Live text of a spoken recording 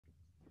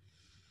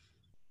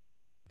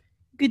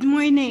Good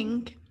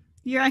morning,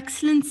 Your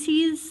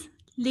Excellencies,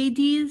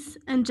 ladies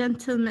and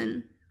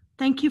gentlemen.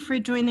 Thank you for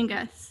joining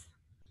us.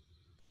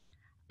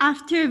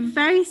 After a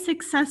very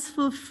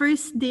successful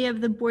first day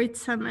of the Board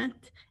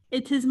Summit,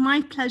 it is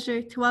my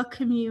pleasure to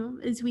welcome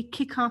you as we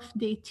kick off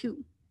day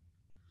 2.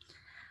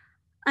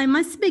 I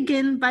must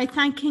begin by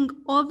thanking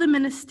all the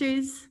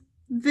ministers,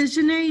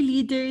 visionary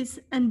leaders,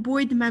 and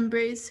board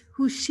members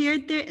who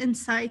shared their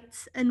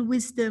insights and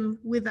wisdom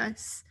with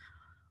us,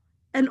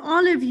 and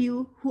all of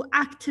you who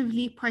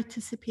actively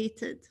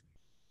participated.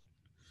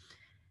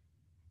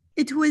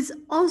 It was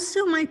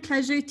also my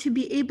pleasure to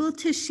be able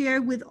to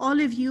share with all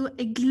of you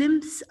a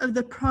glimpse of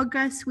the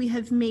progress we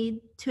have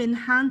made to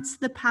enhance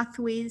the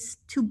pathways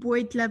to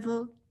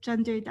board-level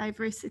gender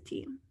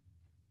diversity.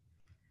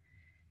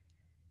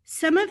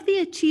 Some of the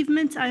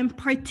achievements I am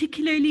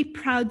particularly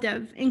proud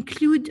of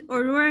include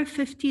Aurora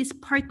 50's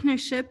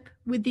partnership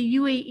with the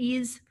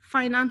UAE's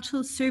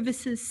financial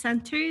services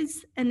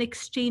centers and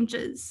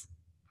exchanges,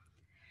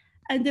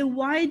 and a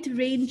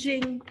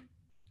wide-ranging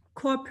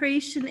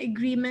cooperation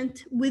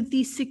agreement with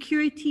the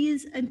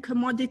Securities and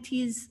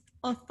Commodities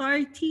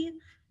Authority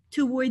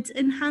towards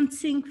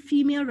enhancing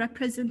female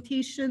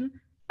representation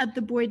at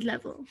the board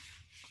level.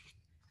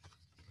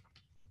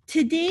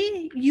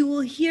 Today, you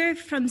will hear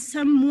from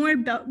some more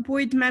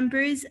board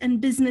members and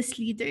business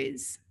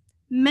leaders,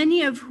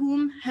 many of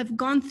whom have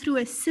gone through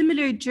a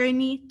similar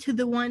journey to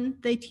the one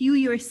that you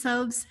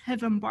yourselves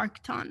have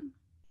embarked on.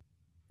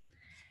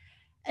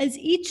 As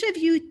each of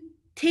you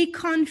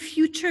take on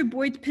future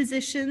board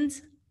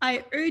positions,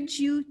 I urge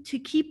you to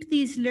keep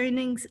these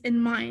learnings in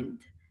mind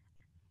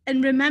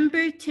and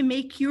remember to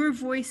make your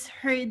voice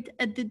heard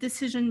at the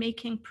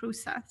decision-making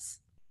process.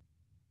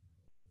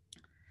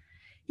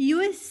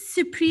 U.S.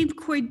 Supreme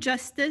Court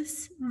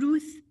Justice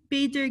Ruth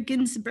Bader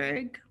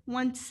Ginsburg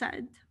once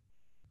said,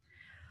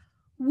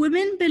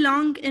 "Women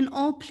belong in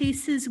all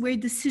places where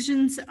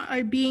decisions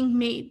are being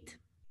made.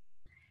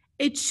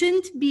 It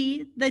shouldn't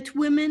be that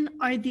women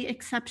are the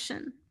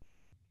exception."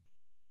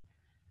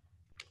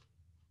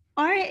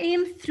 Our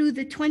aim through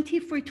the 20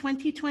 for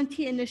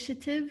 2020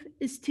 initiative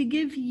is to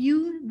give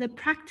you the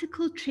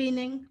practical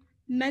training,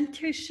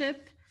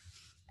 mentorship,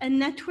 and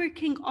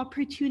networking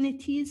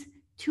opportunities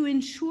to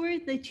ensure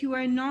that you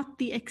are not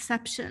the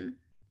exception,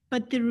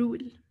 but the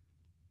rule.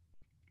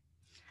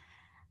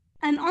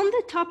 And on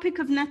the topic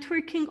of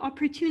networking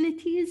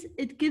opportunities,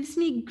 it gives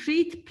me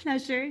great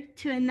pleasure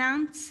to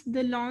announce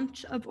the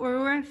launch of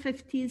Aurora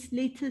 50's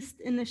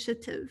latest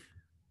initiative,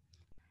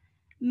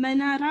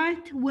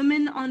 Manarat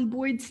Women on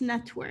Boards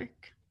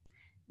Network,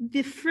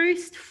 the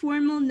first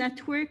formal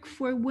network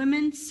for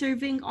women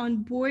serving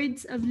on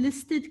boards of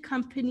listed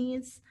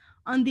companies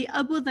on the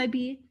Abu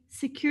Dhabi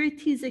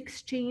Securities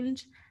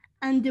Exchange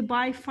and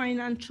Dubai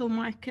Financial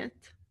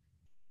Market.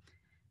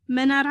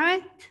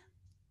 Manarat,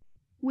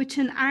 which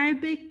in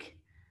Arabic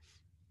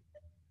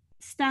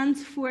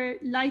stands for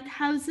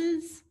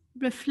lighthouses,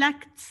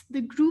 reflects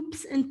the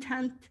group's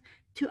intent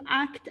to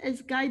act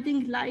as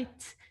guiding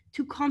lights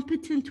to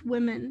competent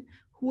women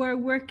who are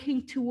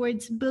working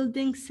towards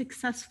building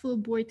successful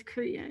board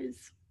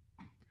careers.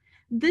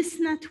 This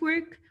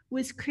network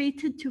was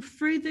created to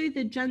further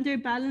the gender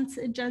balance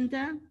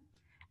agenda,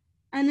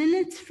 and in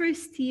its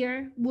first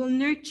year will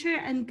nurture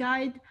and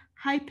guide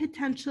high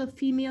potential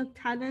female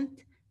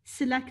talent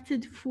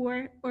selected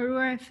for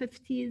Aurora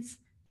 50's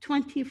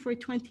 20 for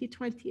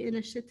 2020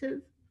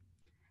 initiative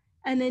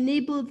and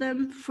enable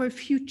them for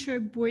future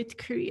board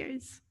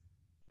careers.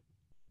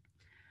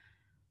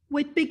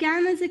 What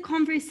began as a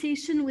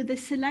conversation with a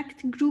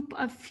select group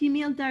of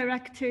female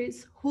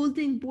directors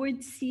holding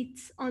board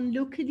seats on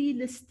locally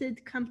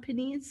listed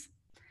companies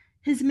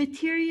has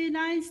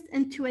materialized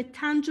into a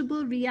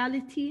tangible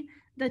reality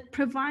that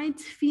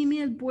provides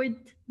female board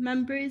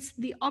members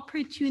the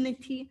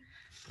opportunity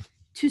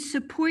to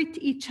support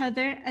each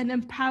other and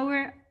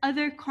empower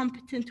other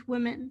competent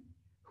women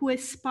who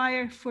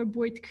aspire for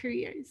board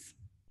careers.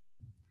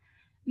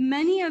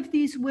 Many of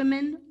these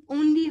women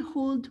only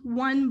hold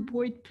one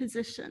board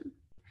position,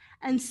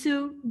 and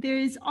so there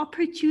is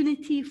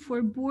opportunity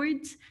for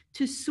boards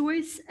to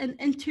source and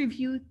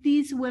interview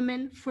these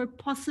women for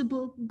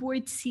possible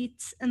board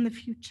seats in the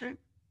future.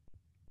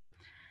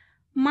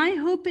 My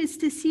hope is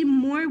to see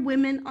more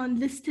women on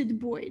listed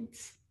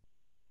boards.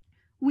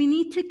 We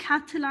need to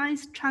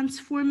catalyze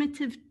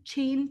transformative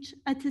change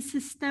at a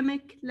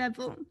systemic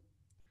level,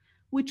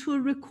 which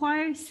will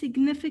require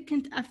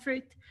significant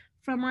effort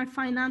from our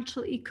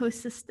financial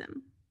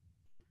ecosystem.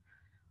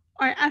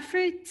 Our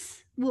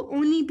efforts will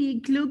only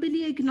be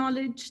globally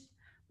acknowledged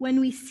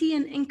when we see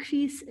an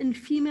increase in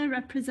female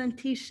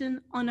representation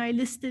on our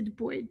listed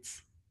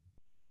boards.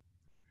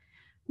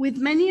 With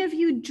many of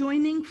you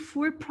joining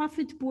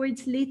for-profit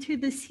boards later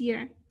this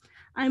year,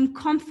 I'm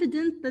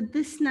confident that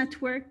this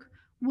network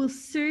will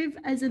serve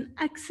as an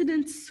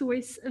excellent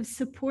source of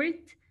support,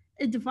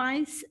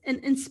 advice, and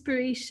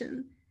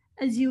inspiration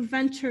as you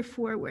venture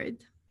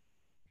forward.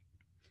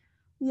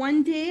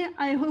 One day,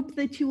 I hope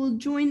that you will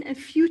join a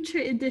future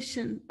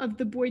edition of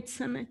the Board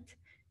Summit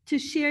to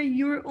share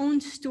your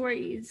own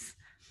stories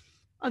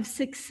of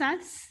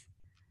success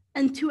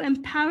and to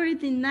empower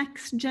the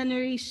next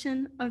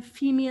generation of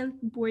female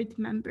board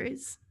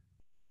members.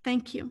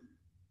 Thank you.